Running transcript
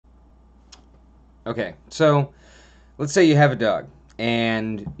Okay, so let's say you have a dog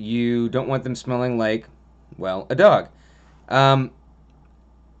and you don't want them smelling like, well, a dog. Um,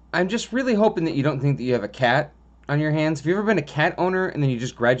 I'm just really hoping that you don't think that you have a cat on your hands. If you've ever been a cat owner and then you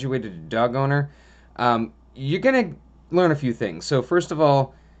just graduated to dog owner, you're gonna learn a few things. So first of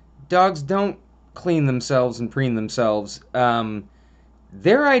all, dogs don't clean themselves and preen themselves.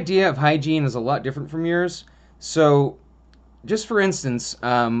 Their idea of hygiene is a lot different from yours. So just for instance,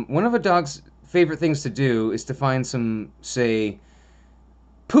 one of a dog's favorite things to do is to find some, say,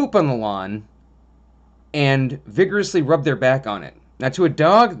 poop on the lawn and vigorously rub their back on it. Now, to a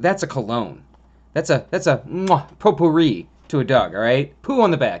dog, that's a cologne. That's a potpourri to a dog. All right, poo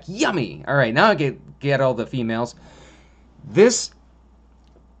on the back, yummy. All right, now I get all the females. This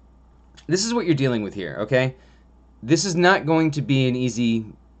this is what you're dealing with here. Okay, this is not going to be an easy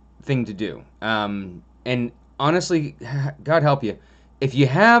thing to do. And honestly, God help you, if you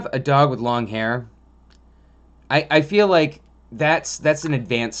have a dog with long hair, I feel like that's an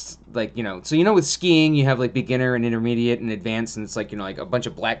advanced, like, so with skiing you have like beginner and intermediate and advanced, and it's like, like a bunch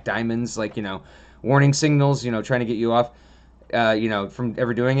of black diamonds, like, warning signals, trying to get you off, from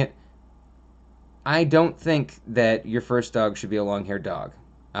ever doing it. I don't think that your first dog should be a long haired dog.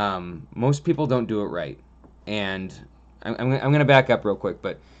 Most people don't do it right, and I'm gonna back up real quick,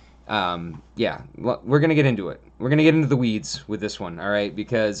 but yeah, we're gonna get into it. We're gonna get into the weeds with this one, all right?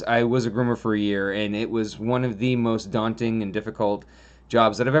 Because I was a groomer for a year, and it was one of the most daunting and difficult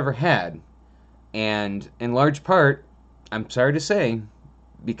jobs that I've ever had, and in large part, I'm sorry to say,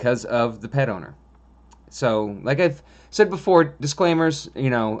 because of the pet owner. So, like I've said before, disclaimers,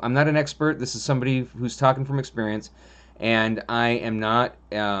 I'm not an expert. This is somebody who's talking from experience, and I am not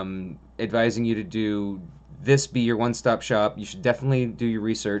advising you to do this be your one-stop shop. You should definitely do your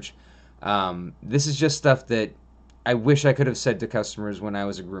research. This is just stuff that I wish I could have said to customers when I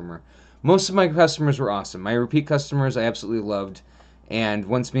was a groomer. Most of my customers were awesome. My repeat customers I absolutely loved, and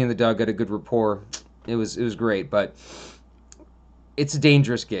once me and the dog got a good rapport, it was great. But it's a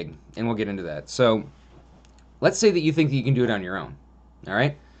dangerous gig, and we'll get into that. So let's say that you think that you can do it on your own. All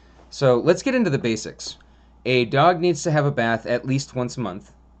right? So let's get into the basics. A dog needs to have a bath at least once a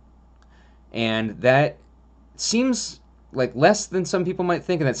month, and that seems like less than some people might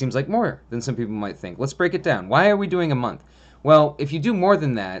think, and that seems like more than some people might think. Let's break it down. Why are we doing a month? Well, if you do more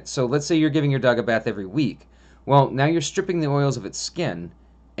than that, so let's say you're giving your dog a bath every week, well, now you're stripping the oils of its skin,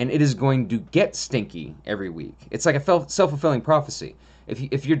 and it is going to get stinky every week. It's like a self-fulfilling prophecy.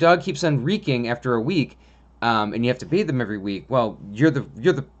 If your dog keeps on reeking after a week, and you have to bathe them every week, well, you're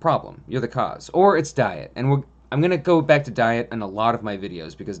the problem. You're the cause, or it's diet. And I'm gonna go back to diet in a lot of my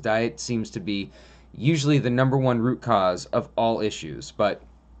videos because diet seems to be usually the number one root cause of all issues. But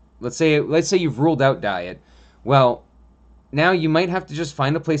let's say you've ruled out diet. Well, now you might have to just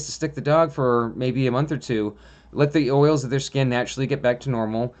find a place to stick the dog for maybe a month or two. Let the oils of their skin naturally get back to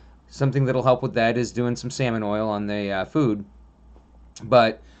normal. Something that'll help with that is doing some salmon oil on the food.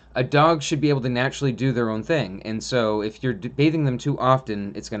 But a dog should be able to naturally do their own thing. And so if you're bathing them too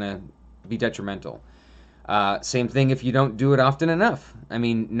often, it's going to be detrimental. Same thing if you don't do it often enough. I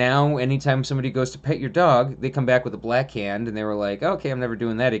mean, now anytime somebody goes to pet your dog, they come back with a black hand and they were like, okay, I'm never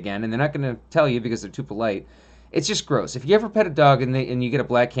doing that again. And they're not going to tell you because they're too polite. It's just gross. If you ever pet a dog and you get a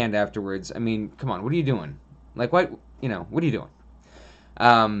black hand afterwards, I mean, come on, what are you doing? Like, what are you doing?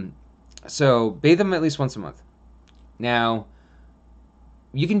 Um, so bathe them at least once a month. Now,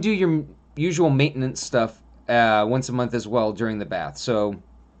 you can do your usual maintenance stuff once a month as well during the bath. So,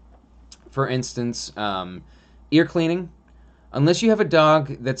 for instance, ear cleaning. Unless you have a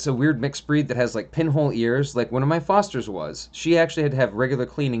dog that's a weird mixed breed that has like pinhole ears, like one of my Fosters was, she actually had to have regular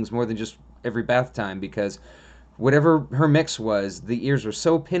cleanings more than just every bath time because whatever her mix was, the ears were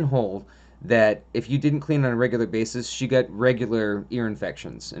so pinhole that if you didn't clean on a regular basis, she got regular ear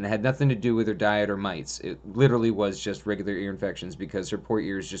infections. And it had nothing to do with her diet or mites. It literally was just regular ear infections because her poor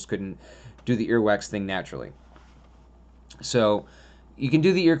ears just couldn't do the earwax thing naturally. So you can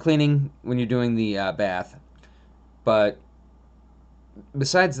do the ear cleaning when you're doing the bath. But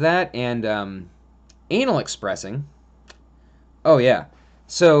besides that and anal expressing, oh yeah.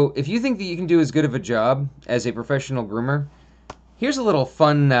 So if you think that you can do as good of a job as a professional groomer, here's a little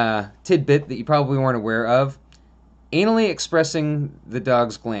fun tidbit that you probably weren't aware of. Anally expressing the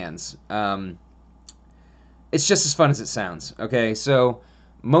dog's glands. It's just as fun as it sounds, okay? So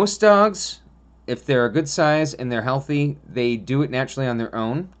most dogs, if they're a good size and they're healthy, they do it naturally on their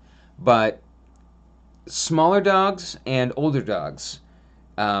own. But smaller dogs and older dogs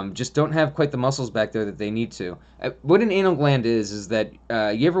just don't have quite the muscles back there that they need to. What an anal gland is that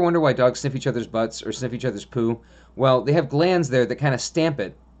you ever wonder why dogs sniff each other's butts or sniff each other's poo? Well, they have glands there that kind of stamp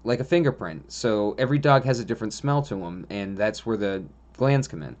it like a fingerprint. So every dog has a different smell to them, and that's where the glands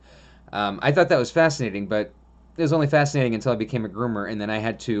come in. I thought that was fascinating, but it was only fascinating until I became a groomer, and then I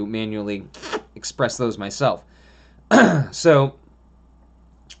had to manually express those myself. So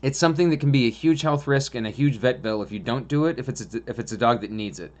it's something that can be a huge health risk and a huge vet bill if you don't do it. If it's a dog that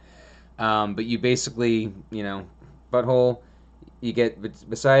needs it, but you basically, butthole, you get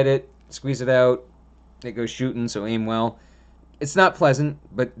beside it, squeeze it out, it goes shooting. So aim well. It's not pleasant,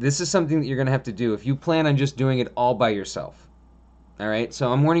 but this is something that you're gonna have to do if you plan on just doing it all by yourself. All right,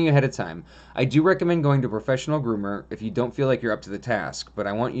 so I'm warning you ahead of time. I do recommend going to a professional groomer if you don't feel like you're up to the task, but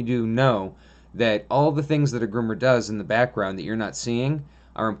I want you to know that all the things that a groomer does in the background that you're not seeing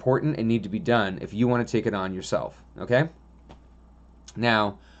are important and need to be done if you want to take it on yourself, okay?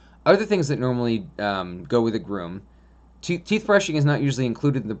 Now, other things that normally go with a groom, teeth brushing is not usually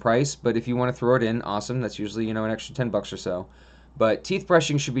included in the price, but if you want to throw it in, awesome. That's usually, an extra $10 or so. But teeth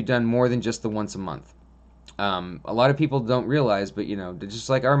brushing should be done more than just the once a month. A lot of people don't realize, but just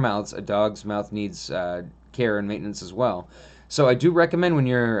like our mouths, a dog's mouth needs care and maintenance as well. So I do recommend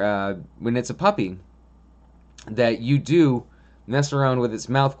when it's a puppy that you do mess around with its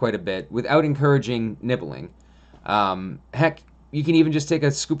mouth quite a bit without encouraging nibbling. Heck, you can even just take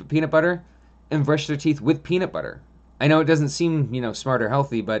a scoop of peanut butter and brush their teeth with peanut butter. I know it doesn't seem, smart or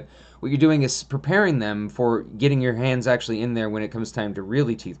healthy, but what you're doing is preparing them for getting your hands actually in there when it comes time to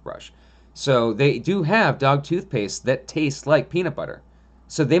really teeth brush. So they do have dog toothpaste that tastes like peanut butter.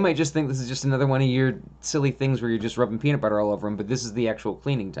 So they might just think this is just another one of your silly things where you're just rubbing peanut butter all over them, but this is the actual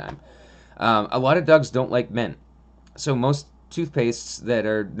cleaning time. A lot of dogs don't like mint. So most toothpastes that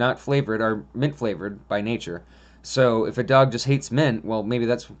are not flavored are mint flavored by nature. So if a dog just hates mint, well, maybe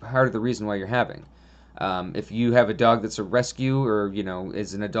that's part of the reason why you're having. If you have a dog that's a rescue or,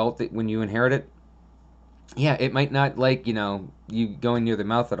 is an adult that when you inherit it, yeah, it might not like, you going near the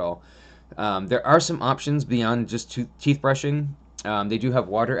mouth at all. There are some options beyond just teeth brushing. They do have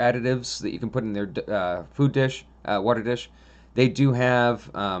water additives that you can put in their food dish, water dish. They do have,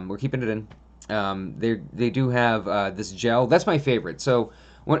 we're keeping it in. They do have this gel. That's my favorite. So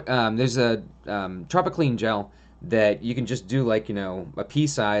there's a Tropiclean gel that you can just do like, a pea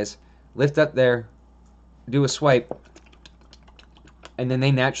size, lift up there, do a swipe, and then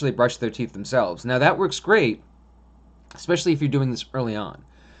they naturally brush their teeth themselves. Now that works great, especially if you're doing this early on.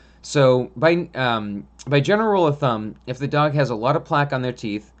 So by general rule of thumb, if the dog has a lot of plaque on their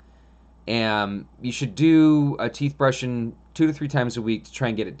teeth, you should do a teeth brushing 2 to 3 times a week to try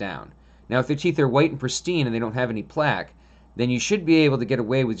and get it down. Now, if their teeth are white and pristine and they don't have any plaque, then you should be able to get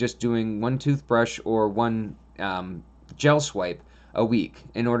away with just doing one toothbrush or one gel swipe a week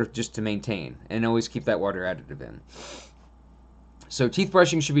in order just to maintain and always keep that water additive in. So teeth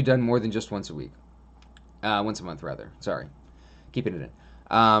brushing should be done more than just once a week. Once a month, rather. Sorry. Keeping it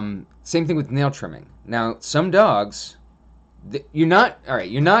in. Same thing with nail trimming. Now, some dogs, you're not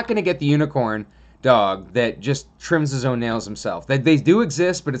going to get the unicorn dog that just trims his own nails himself. They do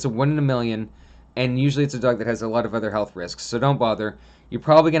exist, but it's a 1 in a million, and usually it's a dog that has a lot of other health risks, so don't bother. You're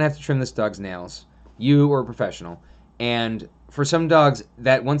probably going to have to trim this dog's nails, you or a professional, and for some dogs,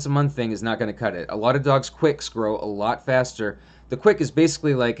 that once a month thing is not going to cut it. A lot of dogs' quicks grow a lot faster. The quick is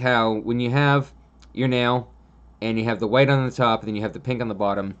basically like how when you have your nail and you have the white on the top and then you have the pink on the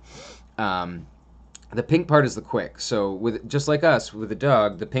bottom, the pink part is the quick. So just like us, with a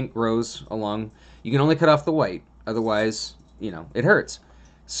dog, the pink grows along. You can only cut off the white, otherwise, it hurts.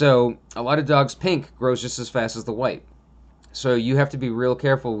 So a lot of dogs' pink grows just as fast as the white. So you have to be real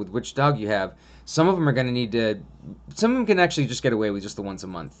careful with which dog you have. Some of them are going to need to. Some of them can actually just get away with just the once a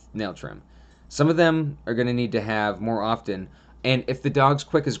month nail trim. Some of them are going to need to have more often. And if the dog's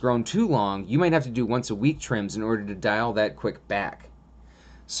quick has grown too long, you might have to do once a week trims in order to dial that quick back.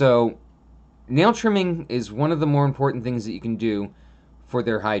 So nail trimming is one of the more important things that you can do for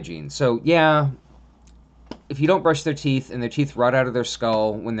their hygiene. So yeah, if you don't brush their teeth and their teeth rot out of their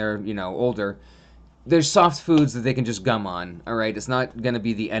skull when they're, older, there's soft foods that they can just gum on, all right? It's not going to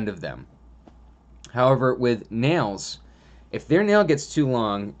be the end of them. However, with nails, if their nail gets too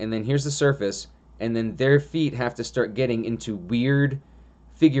long and then here's the surface, and then their feet have to start getting into weird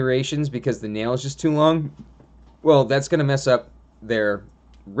figurations because the nail is just too long, well, that's going to mess up their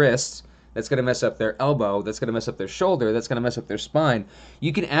wrists, that's going to mess up their elbow, that's going to mess up their shoulder, that's going to mess up their spine.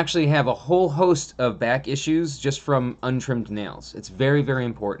 You can actually have a whole host of back issues just from untrimmed nails. It's very, very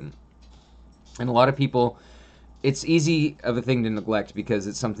important. And a lot of people, it's easy of a thing to neglect because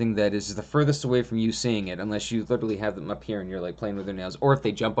it's something that is the furthest away from you seeing it, unless you literally have them up here and you're like playing with their nails, or if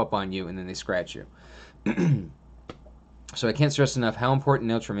they jump up on you and then they scratch you. So I can't stress enough how important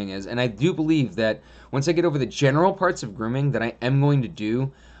nail trimming is, and I do believe that once I get over the general parts of grooming that I am going to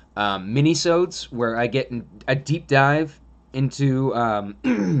do, mini-sodes where I get a deep dive into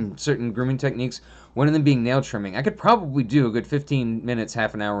certain grooming techniques. One of them being nail trimming. I could probably do a good 15 minutes,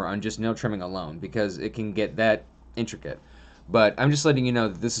 half an hour on just nail trimming alone because it can get that intricate. But I'm just letting you know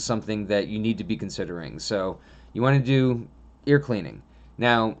that this is something that you need to be considering. So you want to do ear cleaning.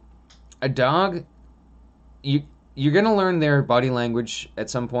 Now, a dog, you you're gonna learn their body language at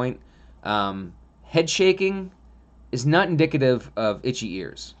some point. Head shaking is not indicative of itchy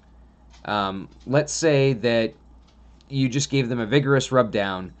ears. Let's say that you just gave them a vigorous rub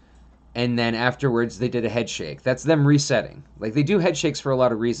down and then afterwards they did a head shake. That's them resetting. Like they do head shakes for a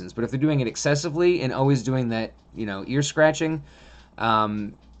lot of reasons, but if they're doing it excessively and always doing that, ear scratching,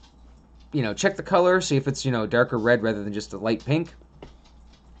 um, check the color, see if it's, darker red rather than just a light pink.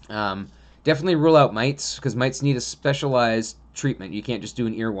 Um, Definitely rule out mites because mites need a specialized treatment. You can't just do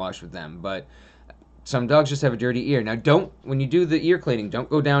an ear wash with them, but some dogs just have a dirty ear. Now, when you do the ear cleaning, don't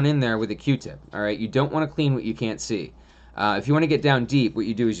go down in there with a Q-tip. All right, you don't want to clean what you can't see. If you want to get down deep, what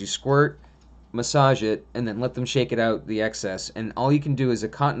you do is you squirt, massage it, and then let them shake it out the excess. And all you can do is a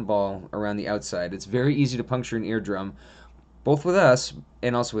cotton ball around the outside. It's very easy to puncture an eardrum, both with us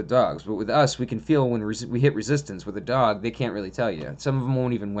and also with dogs. But with us, we can feel when we hit resistance. With a dog, they can't really tell you. Some of them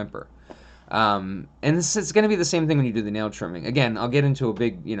won't even whimper. And this is going to be the same thing when you do the nail trimming. Again, I'll get into a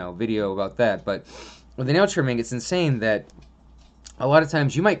big, video about that. But with the nail trimming, it's insane that a lot of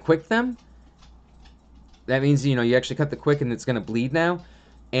times you might quick them. That means, you actually cut the quick and it's going to bleed now.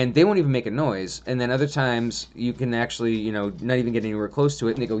 And they won't even make a noise. And then other times you can actually, not even get anywhere close to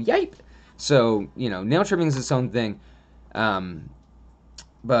it and they go, yipe! So, nail trimming is its own thing.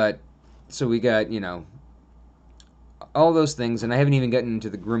 But, so we got, all those things, and I haven't even gotten into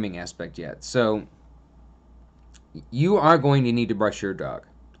the grooming aspect yet. So, you are going to need to brush your dog.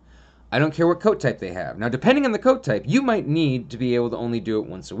 I don't care what coat type they have. Now, depending on the coat type, you might need to be able to only do it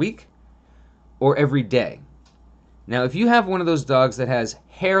once a week or every day. Now, if you have one of those dogs that has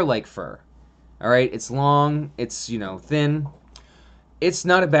hair like fur, all right, it's long, it's, thin, it's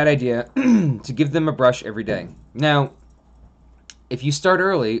not a bad idea to give them a brush every day. Now, if you start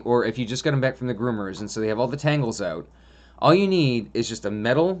early, or if you just got them back from the groomers and so they have all the tangles out, all you need is just a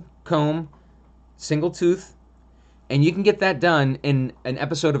metal comb, single tooth, and you can get that done in an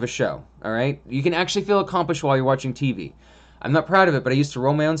episode of a show, all right? You can actually feel accomplished while you're watching TV. I'm not proud of it, but I used to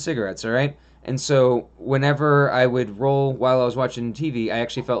roll my own cigarettes, all right? And so whenever I would roll while I was watching TV, I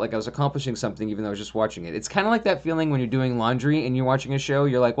actually felt like I was accomplishing something even though I was just watching it. It's kind of like that feeling when you're doing laundry and you're watching a show.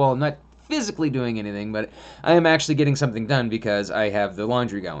 You're like, well, I'm not physically doing anything, but I am actually getting something done because I have the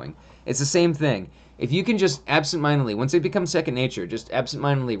laundry going. It's the same thing. If you can just absentmindedly, once it becomes second nature, just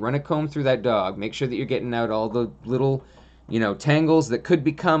absentmindedly run a comb through that dog, make sure that you're getting out all the little, tangles that could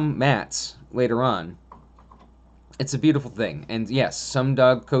become mats later on. It's a beautiful thing. And yes, some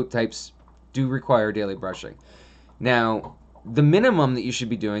dog coat types do require daily brushing. Now, the minimum that you should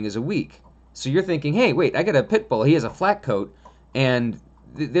be doing is a week. So you're thinking, hey, wait, I got a pit bull. He has a flat coat, and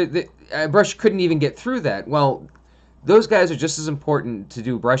a brush couldn't even get through that. Well, those guys are just as important to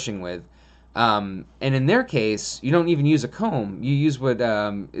do brushing with. And in their case, you don't even use a comb. You use what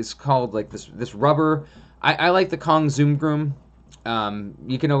is called like this rubber. I like the Kong Zoom Groom.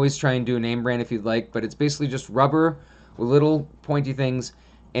 You can always try and do a name brand if you'd like, but it's basically just rubber with little pointy things.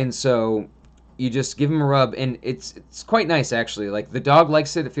 And so you just give them a rub, and it's quite nice actually. Like the dog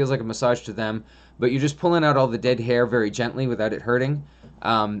likes it; it feels like a massage to them. But you're just pulling out all the dead hair very gently without it hurting.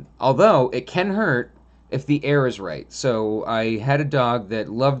 Although it can hurt if the air is right. So I had a dog that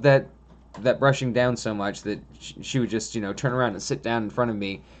loved that brushing down so much that she would just turn around and sit down in front of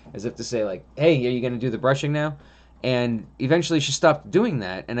me as if to say like, "Hey, are you going to do the brushing now?" And eventually she stopped doing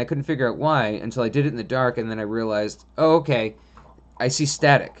that, and I couldn't figure out why until I did it in the dark, and then I realized, oh, okay, I see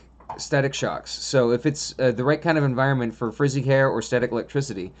static shocks. So if it's the right kind of environment for frizzy hair or static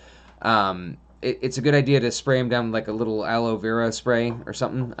electricity, it's a good idea to spray them down with like a little aloe vera spray or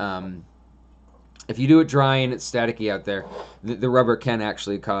something. If you do it dry and it's staticky out there, the rubber can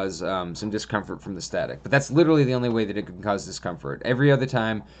actually cause some discomfort from the static. But that's literally the only way that it can cause discomfort. Every other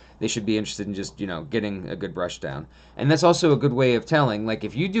time, they should be interested in just, getting a good brush down. And that's also a good way of telling, like,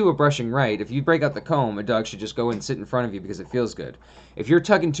 if you do a brushing right, if you break out the comb, a dog should just go and sit in front of you because it feels good. If you're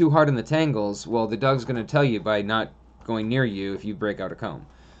tugging too hard on the tangles, well, the dog's going to tell you by not going near you if you break out a comb.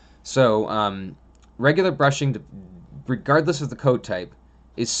 So, regular brushing, regardless of the coat type,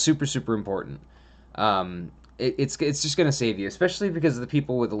 is super, super important. It's just going to save you, especially because of the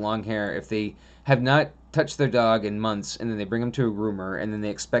people with the long hair. If they have not touched their dog in months and then they bring them to a groomer and then they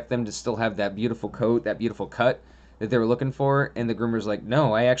expect them to still have that beautiful coat, that beautiful cut that they were looking for, and the groomer's like,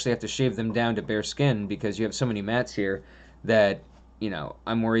 no, I actually have to shave them down to bare skin because you have so many mats here that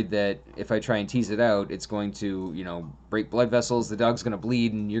I'm worried that if I try and tease it out, it's going to, break blood vessels. The dog's going to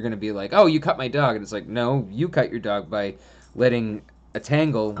bleed, and you're going to be like, "Oh, you cut my dog," and it's like, no, you cut your dog by letting a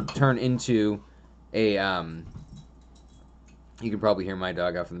tangle turn into a. You can probably hear my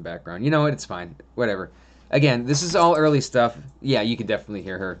dog off in the background. You know what? It's fine. Whatever. Again, this is all early stuff. Yeah, you can definitely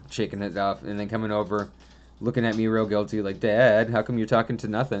hear her shaking it off and then coming over, looking at me real guilty, like, "Dad, how come you're talking to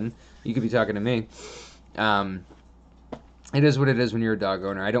nothing? You could be talking to me." Um, it is what it is when you're a dog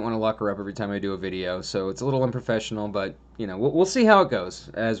owner. I don't want to lock her up every time I do a video, so it's a little unprofessional, but, we'll see how it goes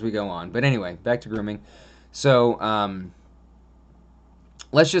as we go on. But anyway, back to grooming. So,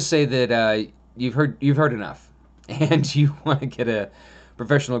 let's just say that you've heard enough, and you want to get a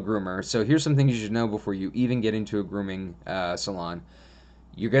professional groomer. So here's some things you should know before you even get into a grooming salon.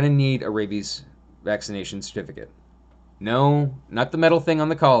 You're going to need a rabies vaccination certificate. No, not the metal thing on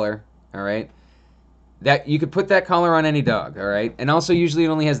the collar, all right? That you could put that collar on any dog, all right? And also usually it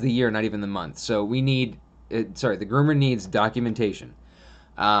only has the year, not even the month. So we need the groomer needs documentation.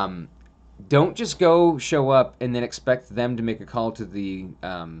 Don't just go show up and then expect them to make a call to the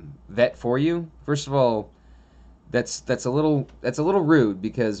vet for you. First of all, that's a little rude,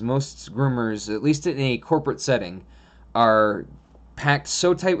 because most groomers, at least in a corporate setting, are packed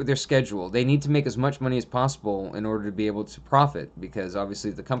so tight with their schedule. They need to make as much money as possible in order to be able to profit, because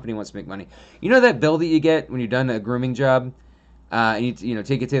obviously the company wants to make money. You know that bill that you get when you're done a grooming job, and you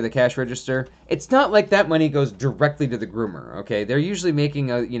take it to the cash register? It's not like that money goes directly to the groomer, okay? They're usually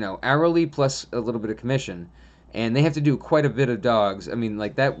making hourly plus a little bit of commission, and they have to do quite a bit of dogs. I mean,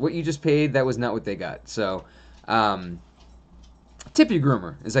 like that, what you just paid, that was not what they got. So, tip your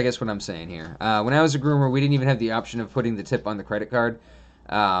groomer is, I guess, what I'm saying here. When I was a groomer, we didn't even have the option of putting the tip on the credit card.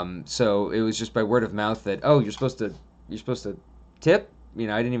 So it was just by word of mouth that, oh, you're supposed to tip. I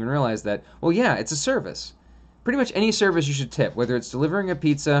didn't even realize that. Well, yeah, it's a service. Pretty much any service you should tip, whether it's delivering a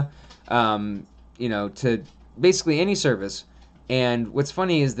pizza, to basically any service. And what's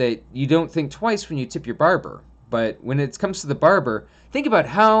funny is that you don't think twice when you tip your barber. But when it comes to the barber, think about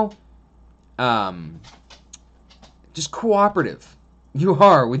how just cooperative you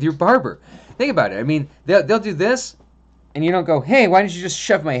are with your barber. Think about it. I mean, they'll do this, and you don't go, "Hey, why didn't you just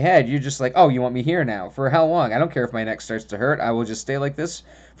shove my head?" You're just like, "Oh, you want me here now? For how long? I don't care if my neck starts to hurt. I will just stay like this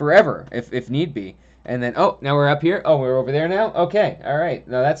forever if need be." And then, "Oh, now we're up here. Oh, we're over there now? Okay, all right.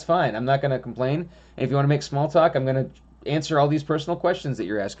 No, that's fine. I'm not going to complain. And if you want to make small talk, I'm going to answer all these personal questions that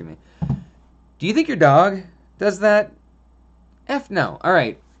you're asking me." Do you think your dog does that? F no. All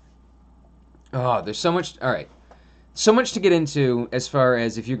right. Oh, there's so much. All right. So much to get into as far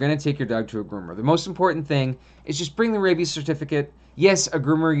as if you're going to take your dog to a groomer. The most important thing is just bring the rabies certificate. Yes, a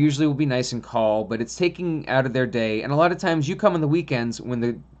groomer usually will be nice and call, but it's taking out of their day. And a lot of times you come on the weekends when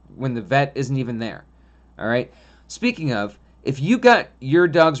the vet isn't even there. All right? Speaking of, if you got your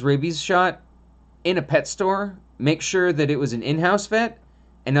dog's rabies shot in a pet store, make sure that it was an in-house vet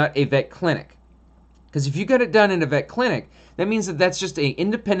and not a vet clinic. Because if you got it done in a vet clinic, that means that that's just an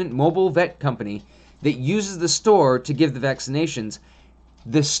independent mobile vet company that uses the store to give the vaccinations.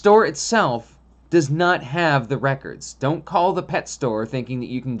 The store itself does not have the records. Don't call the pet store thinking that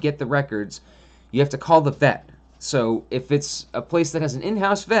you can get the records. You have to call the vet. So if it's a place that has an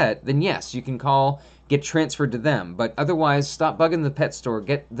in-house vet, then yes, you can call, get transferred to them. But otherwise, stop bugging the pet store.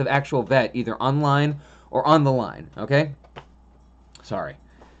 Get the actual vet either online or on the line, okay? Sorry.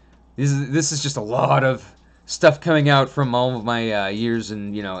 This is just a lot of stuff coming out from all of my years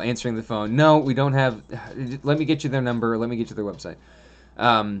and, answering the phone. No, we don't have... Let me get you their number. Let me get you their website.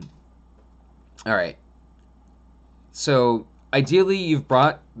 All right. So, ideally, you've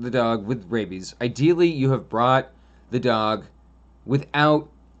brought the dog with rabies. Ideally, you have brought the dog without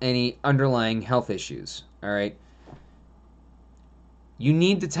any underlying health issues. All right? You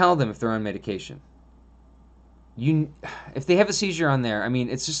need to tell them if they're on medication. If they have a seizure on there, I mean,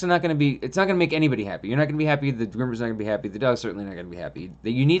 it's just not going to make anybody happy. You're not going to be happy. The groomer's not going to be happy. The dog's certainly not going to be happy.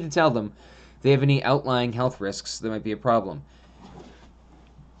 You need to tell them if they have any outlying health risks that might be a problem.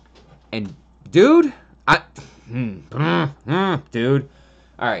 And, dude, dude,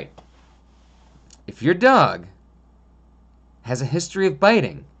 all right. If your dog has a history of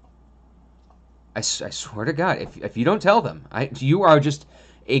biting, I swear to God, if you don't tell them, you are just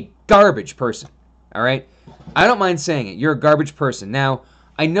a garbage person. All right? I don't mind saying it. You're a garbage person. Now,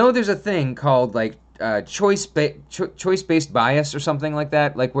 I know there's a thing called, like, choice-based bias or something like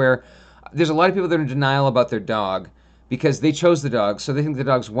that, like where there's a lot of people that are in denial about their dog because they chose the dog, so they think the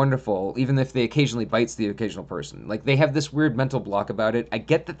dog's wonderful, even if they occasionally bites the occasional person. Like, they have this weird mental block about it. I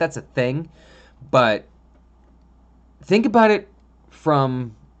get that that's a thing, but think about it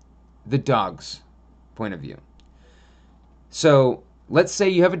from the dog's point of view. So let's say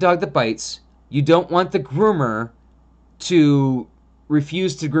you have a dog that bites. You don't want the groomer to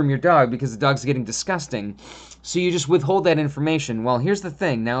refuse to groom your dog because the dog's getting disgusting. So you just withhold that information. Well, here's the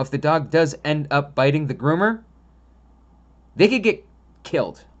thing. Now, if the dog does end up biting the groomer, they could get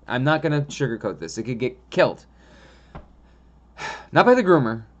killed. I'm not going to sugarcoat this. They could get killed. Not by the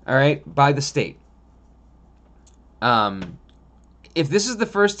groomer, all right? By the state. If this is the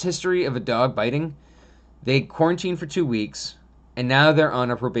first history of a dog biting, they quarantine for 2 weeks, and now they're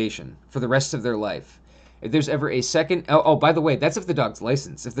on a probation for the rest of their life. If there's ever a second... Oh, by the way, that's if the dog's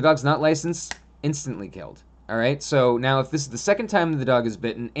licensed. If the dog's not licensed, instantly killed. All right? So now if this is the second time the dog is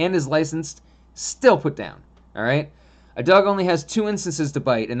bitten and is licensed, still put down. All right? A dog only has 2 instances to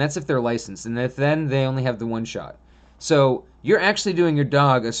bite, and that's if they're licensed. And if then they only have the 1 shot. So you're actually doing your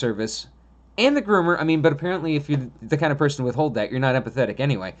dog a service and the groomer. I mean, but apparently if you're the kind of person to withhold that, you're not empathetic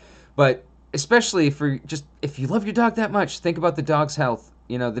anyway. But especially for just, if you love your dog that much, think about the dog's health.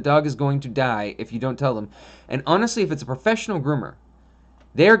 You know, the dog is going to die if you don't tell them. And honestly, if it's a professional groomer,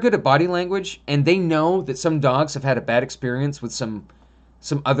 they are good at body language, and they know that some dogs have had a bad experience with some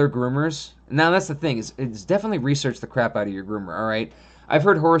other groomers. Now, that's the thing, is definitely research the crap out of your groomer, all right? I've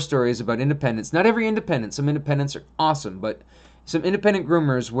heard horror stories about independents. Not every independent. Some independents are awesome, but some independent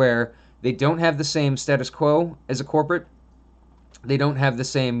groomers where they don't have the same status quo as a corporate. They don't have the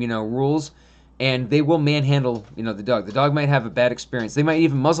same, rules. And they will manhandle, the dog. The dog might have a bad experience. They might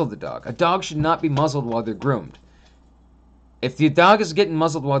even muzzle the dog. A dog should not be muzzled while they're groomed. If the dog is getting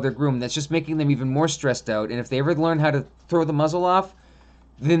muzzled while they're groomed, that's just making them even more stressed out. And if they ever learn how to throw the muzzle off,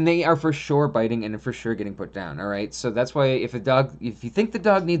 then they are for sure biting and for sure getting put down, all right? So that's why if you think the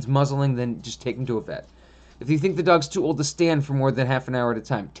dog needs muzzling, then just take him to a vet. If you think the dog's too old to stand for more than half an hour at a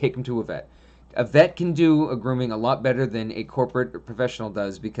time, take him to a vet. A vet can do a grooming a lot better than a corporate or professional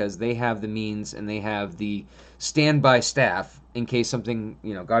does because they have the means and they have the standby staff in case something,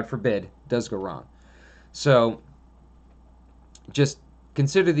 God forbid, does go wrong. So just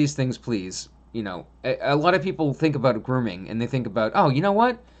consider these things, please. A lot of people think about grooming and they think about, oh, you know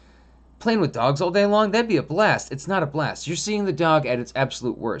what? Playing with dogs all day long, that'd be a blast. It's not a blast. You're seeing the dog at its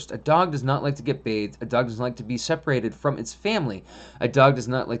absolute worst. A dog does not like to get bathed. A dog doesn't like to be separated from its family. A dog does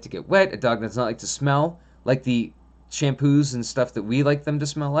not like to get wet. A dog does not like to smell like the shampoos and stuff that we like them to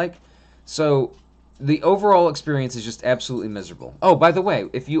smell like. So the overall experience is just absolutely miserable. Oh, by the way,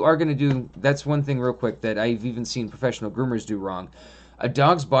 if you are going to do, that's one thing real quick that I've even seen professional groomers do wrong. A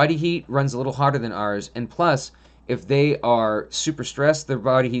dog's body heat runs a little hotter than ours, and plus, if they are super stressed, their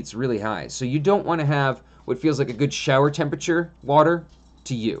body heat's really high. So you don't want to have what feels like a good shower temperature water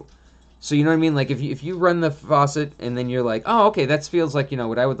to you. So you know what I mean? Like if you run the faucet and then you're like, oh, okay, that feels like,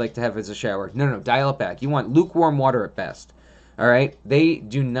 what I would like to have as a shower. No, dial it back. You want lukewarm water at best. All right? They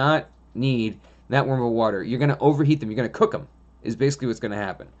do not need that warm of water. You're going to overheat them. You're going to cook them is basically what's going to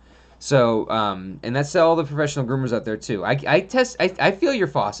happen. So, and that's all the professional groomers out there too. I feel your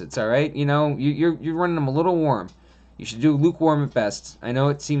faucets, all right? You're running them a little warm. You should do lukewarm at best. I know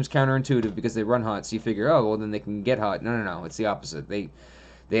it seems counterintuitive because they run hot, so you figure, oh, well, then they can get hot. No, it's the opposite.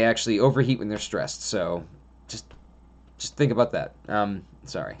 They actually overheat when they're stressed. So, just think about that.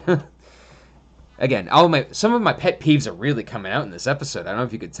 Sorry. Again, some of my pet peeves are really coming out in this episode. I don't know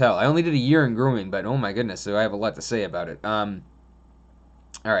if you could tell. I only did a year in grooming, but oh my goodness, so I have a lot to say about it.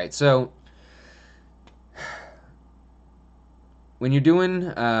 All right, so when you're going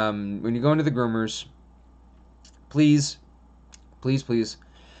to the groomers, please,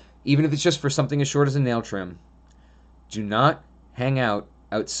 even if it's just for something as short as a nail trim, do not hang out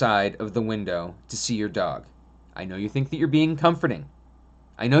outside of the window to see your dog. I know you think that you're being comforting.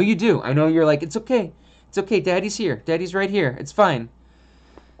 I know you do. I know you're like, it's okay. It's okay. Daddy's here. Daddy's right here. It's fine.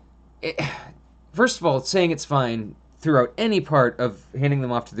 First of all, saying it's fine throughout any part of handing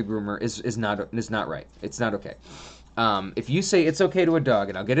them off to the groomer is not right. It's not okay. If you say it's okay to a dog,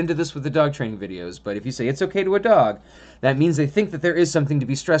 and I'll get into this with the dog training videos, but if you say it's okay to a dog, that means they think that there is something to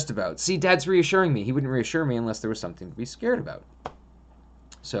be stressed about. See, Dad's reassuring me. He wouldn't reassure me unless there was something to be scared about.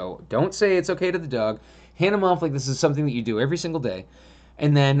 So don't say it's okay to the dog. Hand them off like this is something that you do every single day.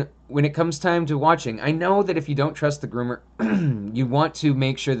 And then when it comes time to watching, I know that if you don't trust the groomer, you want to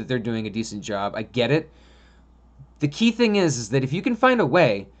make sure that they're doing a decent job. I get it. The key thing is that if you can find a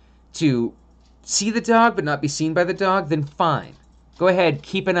way to see the dog but not be seen by the dog, then fine. Go ahead,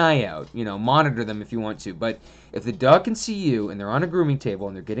 keep an eye out, monitor them if you want to. But if the dog can see you and they're on a grooming table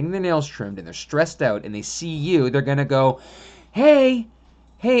and they're getting their nails trimmed and they're stressed out and they see you, they're going to go, hey,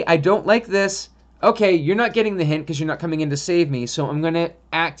 I don't like this. Okay, you're not getting the hint because you're not coming in to save me, so I'm going to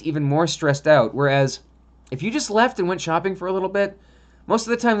act even more stressed out. Whereas if you just left and went shopping for a little bit, most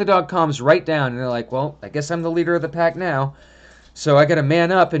of the time the dog calms right down and they're like, well, I guess I'm the leader of the pack now. So I got to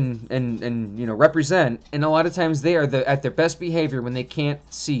man up and represent. And a lot of times they are at their best behavior when they can't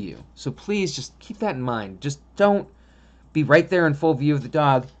see you. So please just keep that in mind. Just don't be right there in full view of the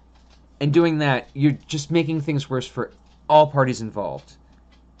dog. And doing that, you're just making things worse for all parties involved.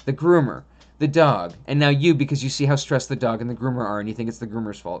 The groomer, the dog, and now you, because you see how stressed the dog and the groomer are and you think it's the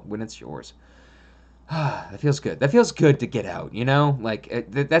groomer's fault when it's yours. That feels good. That feels good to get out, you know? Like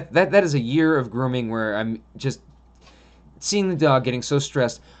that is a year of grooming where I'm just seeing the dog getting so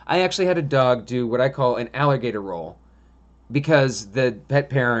stressed. I actually had a dog do what I call an alligator roll because the pet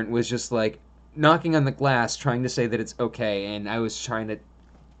parent was just like knocking on the glass trying to say that it's okay, and I was trying to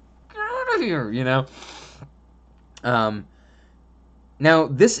get out of here, you know? Um, Now,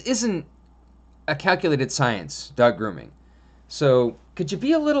 this isn't a calculated science, dog grooming. So, could you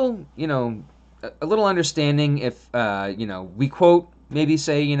be a little, a little understanding if, we quote, maybe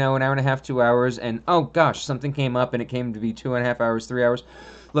say, an hour and a half, 2 hours, and oh gosh, something came up and it came to be 2.5 hours, 3 hours.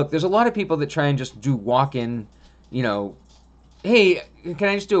 Look, there's a lot of people that try and just do walk in, you know, hey, can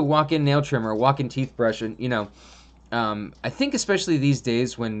I just do a walk in nail trim or a walk in teeth brush? And, I think especially these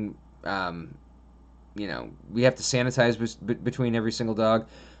days when, we have to sanitize between every single dog.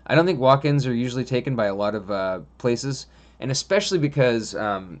 I don't think walk-ins are usually taken by a lot of places, and especially because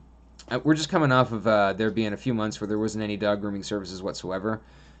we're just coming off of there being a few months where there wasn't any dog grooming services whatsoever,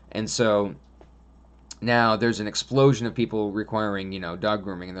 and so now there's an explosion of people requiring, dog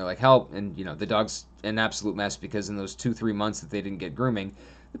grooming, and they're like, help, and, the dog's an absolute mess because in those 2-3 months that they didn't get grooming,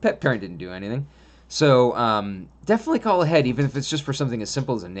 the pet parent didn't do anything. So definitely call ahead, even if it's just for something as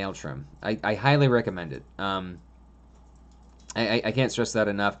simple as a nail trim. I highly recommend it. I can't stress that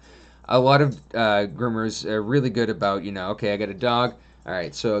enough. A lot of groomers are really good about, okay, I got a dog. All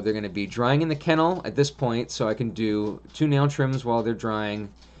right, so they're going to be drying in the kennel at this point, so I can do 2 nail trims while they're drying,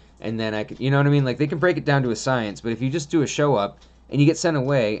 and then I can, you know what I mean? Like, they can break it down to a science, but if you just do a show up and you get sent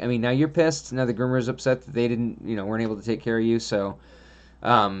away, I mean, now you're pissed. Now the groomer's upset that they didn't, weren't able to take care of you. So,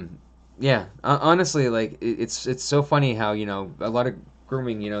 yeah, honestly, like, it's so funny how, a lot of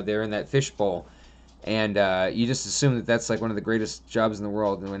grooming, they're in that fishbowl, and you just assume that that's like one of the greatest jobs in the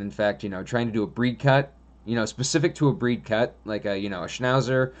world, and when in fact, trying to do a breed cut, specific to a breed cut, like a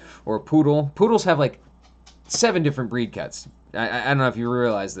schnauzer or a poodle. Poodles have like 7 different breed cuts. I don't know if you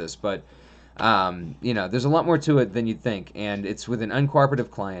realize this, but there's a lot more to it than you'd think, and it's with an uncooperative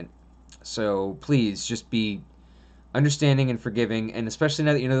client. So please just be understanding and forgiving, and especially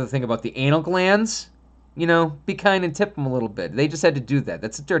now that you know the thing about the anal glands, be kind and tip them a little bit. They just had to do that.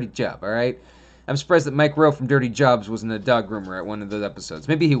 That's a dirty job, all right? I'm surprised that Mike Rowe from Dirty Jobs wasn't a dog groomer at one of those episodes.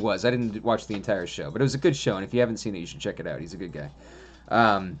 Maybe he was. I didn't watch the entire show, but it was a good show, and if you haven't seen it, you should check it out. He's a good guy.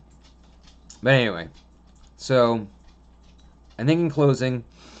 But anyway, so I think in closing,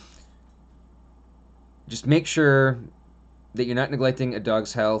 just make sure that you're not neglecting a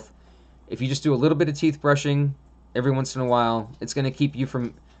dog's health. If you just do a little bit of teeth brushing every once in a while, it's going to keep you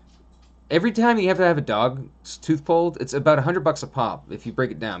from... Every time you have to have a dog's tooth pulled, it's about $100 a pop if you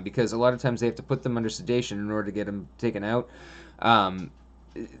break it down, because a lot of times they have to put them under sedation in order to get them taken out.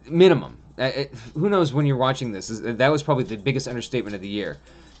 Minimum. Who knows when you're watching this? That was probably the biggest understatement of the year.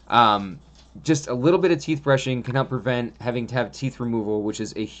 Just a little bit of teeth brushing can help prevent having to have teeth removal, which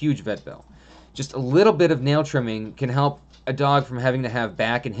is a huge vet bill. Just a little bit of nail trimming can help a dog from having to have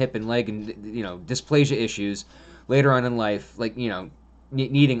back and hip and leg and dysplasia issues later on in life, like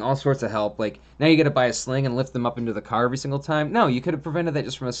needing all sorts of help. Like now you got to buy a sling and lift them up into the car every single time. No, you could have prevented that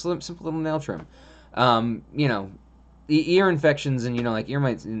just from a simple little nail trim. The ear infections and like ear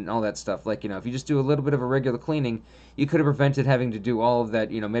mites and all that stuff. Like if you just do a little bit of a regular cleaning, you could have prevented having to do all of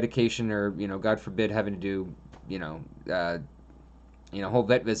that medication or God forbid having to do whole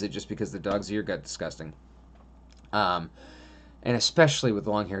vet visit just because the dog's ear got disgusting. And especially with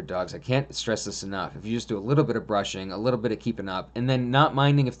long-haired dogs, I can't stress this enough. If you just do a little bit of brushing, a little bit of keeping up, and then not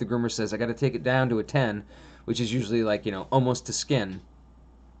minding if the groomer says, I got to take it down to a 10, which is usually like, almost to skin,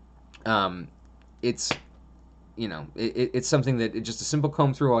 it's, it's something that just a simple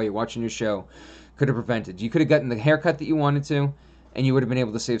comb through while you're watching your show could have prevented. You could have gotten the haircut that you wanted to, and you would have been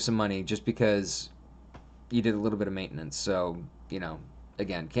able to save some money just because you did a little bit of maintenance. So,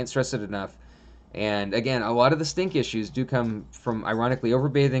 again, can't stress it enough. And again, a lot of the stink issues do come from, ironically,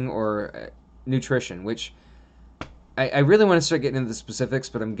 overbathing or nutrition, which I really want to start getting into the specifics,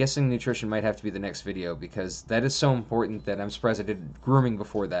 but I'm guessing nutrition might have to be the next video because that is so important that I'm surprised I did grooming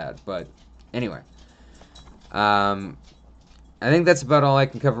before that. But anyway, I think that's about all I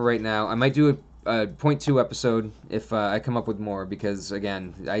can cover right now. I might do a point 2 episode if I come up with more because,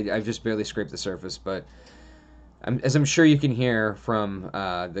 again, I've just barely scraped the surface. But As I'm sure you can hear from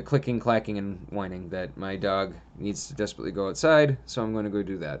the clicking, clacking, and whining, that my dog needs to desperately go outside, so I'm going to go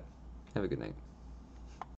do that. Have a good night.